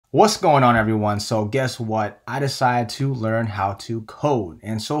What's going on, everyone? So guess what? I decided to learn how to code.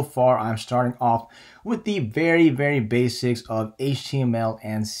 And so far, I'm starting off with the very basics of HTML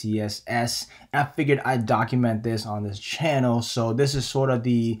and CSS. I figured I'd document this on this channel. So this is sort of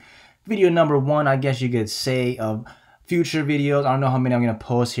the video number one, I guess you could say, of future videos. I don't know how many I'm going to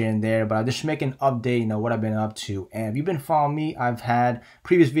post here and there, but I just make an update, what I've been up to. And if you've been following me, I've had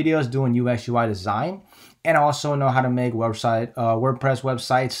previous videos doing UX UI design. And I also know how to make WordPress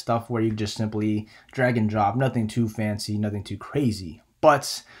websites, stuff where you just simply drag and drop, nothing too fancy, nothing too crazy.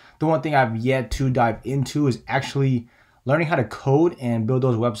 But the one thing I've yet to dive into is actually learning how to code and build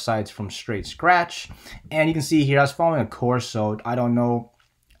those websites from straight scratch. And you can see here, I was following a course, so I don't know,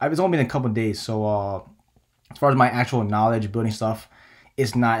 it's only been a couple days. So as far as my actual knowledge building stuff,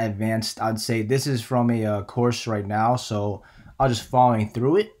 it's not advanced. I'd say this is from a course right now, so I was just following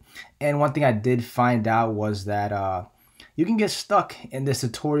through it. And one thing I did find out was that you can get stuck in this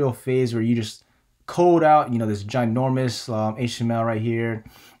tutorial phase where you just code out, this ginormous HTML right here,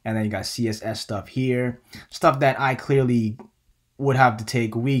 and then you got CSS stuff here, stuff that I clearly would have to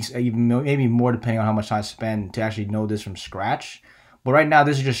take weeks, even maybe more, depending on how much I spend to actually know this from scratch. But right now,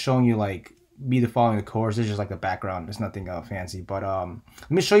 this is just showing you like me following the course. This is just like the background. It's nothing fancy. But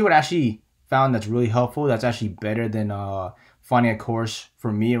let me show you what I actually found that's really helpful. That's actually better than finding a course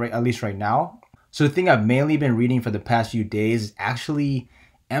for me, at least right now. So the thing I've mainly been reading for the past few days is actually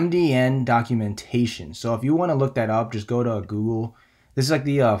MDN Documentation. So if you want to look that up, just go to Google. This is like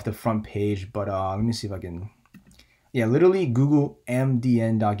the front page, but let me see if I can. Yeah, literally Google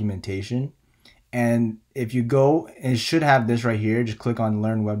MDN Documentation. And if you go, it should have this right here. Just click on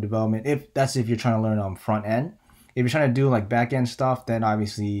Learn Web Development. If you're trying to learn front end. If you're trying to do like back end stuff, then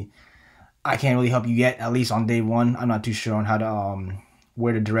obviously I can't really help you yet, at least on day one. I'm not too sure on how to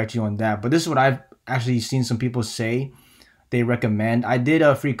where to direct you on that. But this is what I've actually seen some people say they recommend. I did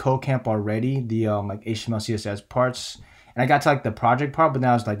a free code camp already, the like HTML CSS parts, and I got to like the project part, but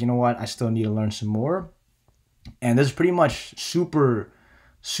then I was like, you know what, I still need to learn some more. And this is pretty much super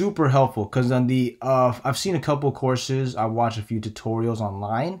helpful, because on the I've seen a couple courses, I watched a few tutorials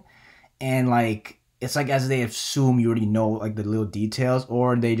online, and like it's like as they assume you already know like the little details,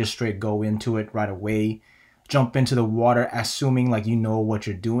 or they just straight go into it right away, jump into the water assuming like you know what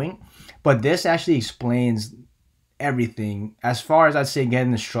you're doing. But this actually explains everything as far as I'd say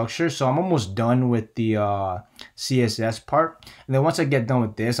getting the structure. So I'm almost done with the CSS part, and then once I get done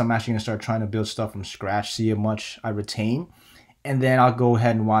with this, I'm actually gonna start trying to build stuff from scratch, see how much I retain, and then I'll go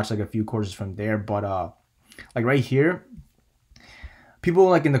ahead and watch like a few courses from there. But like right here, people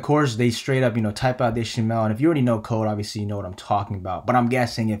like in the course, they straight up, type out the HTML. And if you already know code, obviously you know what I'm talking about. But I'm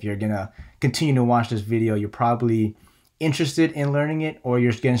guessing if you're going to continue to watch this video, you're probably interested in learning it, or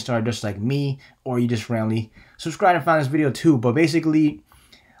you're getting started just like me, or you just randomly subscribe and find this video too. But basically,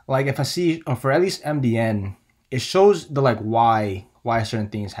 like if I see, or for at least MDN, it shows the like why certain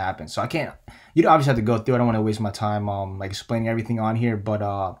things happen. So I can't, you obviously have to go through. I don't want to waste my time like explaining everything on here. But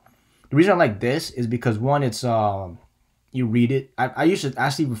the reason I like this is because one, it's you read it. I used to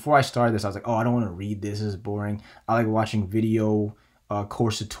actually, before I started this, I was like, oh, I don't want to read this. This is boring. I like watching video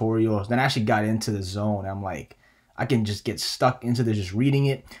course tutorials. Then I actually got into the zone. I'm like, I can just get stuck into this, just reading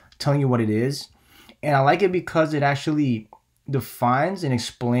it, telling you what it is. And I like it because it actually defines and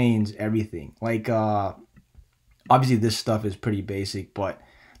explains everything. Like, obviously this stuff is pretty basic, but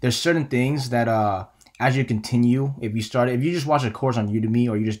there's certain things that as you continue, if you just watch a course on Udemy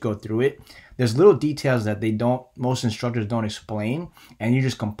or you just go through it, there's little details that most instructors don't explain, and you're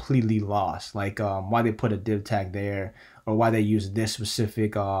just completely lost. Like why they put a div tag there, or why they use this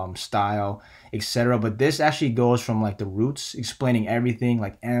specific style, etc. But this actually goes from like the roots, explaining everything,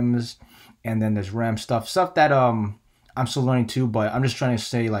 like M's, and then there's rem stuff that I'm still learning too. But I'm just trying to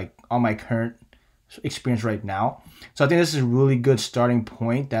say like on my current experience right now. So I think this is a really good starting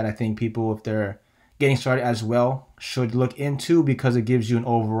point that I think people, if they're getting started as well, should look into, because it gives you an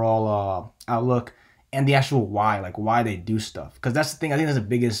overall outlook and the actual why, like why they do stuff. Because that's the thing, I think that's the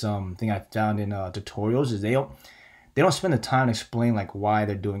biggest thing I've found in tutorials, is they don't spend the time to explain like why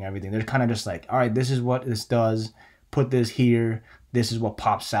they're doing everything. They're kind of just like, all right, this is what this does, put this here, this is what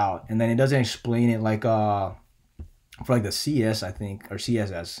pops out. And then it doesn't explain it like for like the CS, I think, or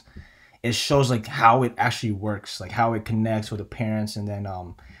CSS. It shows like how it actually works, like how it connects with the parents and then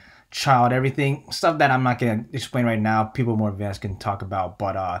child, everything, stuff that I'm not going to explain right now. People more advanced can talk about,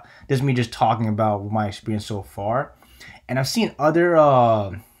 but this is me just talking about my experience so far. And I've seen other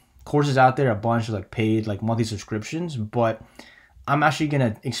courses out there, a bunch of like paid, like monthly subscriptions, but I'm actually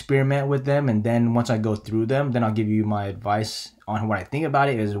going to experiment with them, and then once I go through them, then I'll give you my advice on what I think about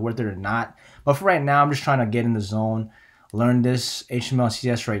it. Is it worth it or not? But for right now, I'm just trying to get in the zone, learn this HTML and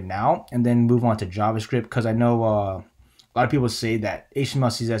CSS right now and then move on to JavaScript, because I know a lot of people say that HTML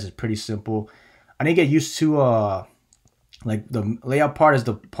CSS is pretty simple. I didn't get used to like the layout part is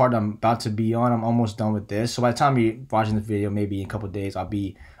the part I'm about to be on. I'm almost done with this. So by the time you're watching the video, maybe in a couple of days, I'll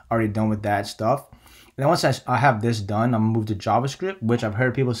be already done with that stuff. And then once I have this done, I'm gonna move to JavaScript, which I've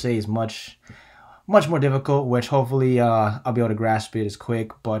heard people say is much more difficult, which hopefully I'll be able to grasp it as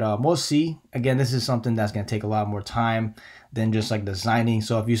quick, but we'll see. Again, this is something that's going to take a lot more time than just like designing.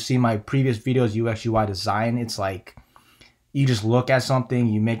 So if you see my previous videos, UX UI design, it's like you just look at something,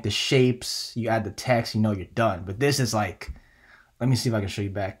 you make the shapes, you add the text, you know you're done. But this is like, let me see if I can show you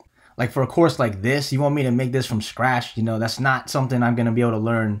back. Like for a course like this, you want me to make this from scratch, you know, that's not something I'm going to be able to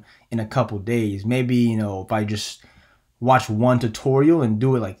learn in a couple days. Maybe, you know, if I just watch one tutorial and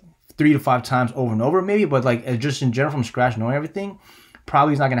do it like 3 to 5 times over and over maybe, but like just in general from scratch, knowing everything,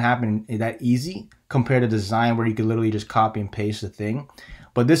 probably is not going to happen that easy compared to design where you could literally just copy and paste the thing.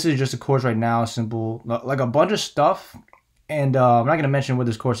 But this is just a course right now, simple, like a bunch of stuff. And I'm not going to mention what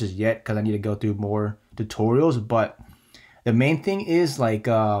this course is yet because I need to go through more tutorials, but the main thing is like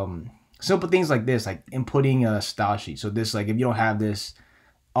simple things like this, like inputting a style sheet. So this, like if you don't have this,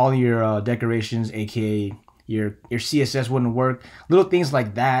 all your decorations, aka your CSS wouldn't work. Little things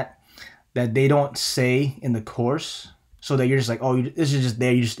like that they don't say in the course, so that you're just like, oh, this is just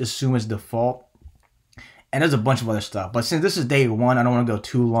there, you just assume it's default. And there's a bunch of other stuff, but since this is day one, I don't want to go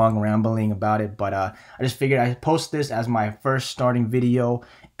too long rambling about it, but I just figured I'd post this as my first starting video,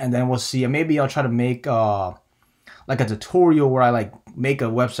 and then we'll see. Maybe I'll try to make like a tutorial where I like make a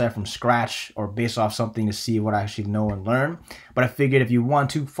website from scratch or based off something to see what I actually know and learn. But I figured if you want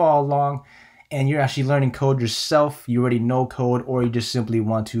to follow along and you're actually learning code yourself, you already know code, or you just simply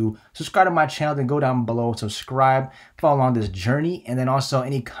want to subscribe to my channel, then go down below, subscribe, follow along this journey. And then also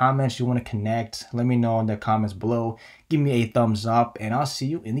any comments you want to connect, let me know in the comments below. Give me a thumbs up, and I'll see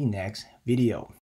you in the next video.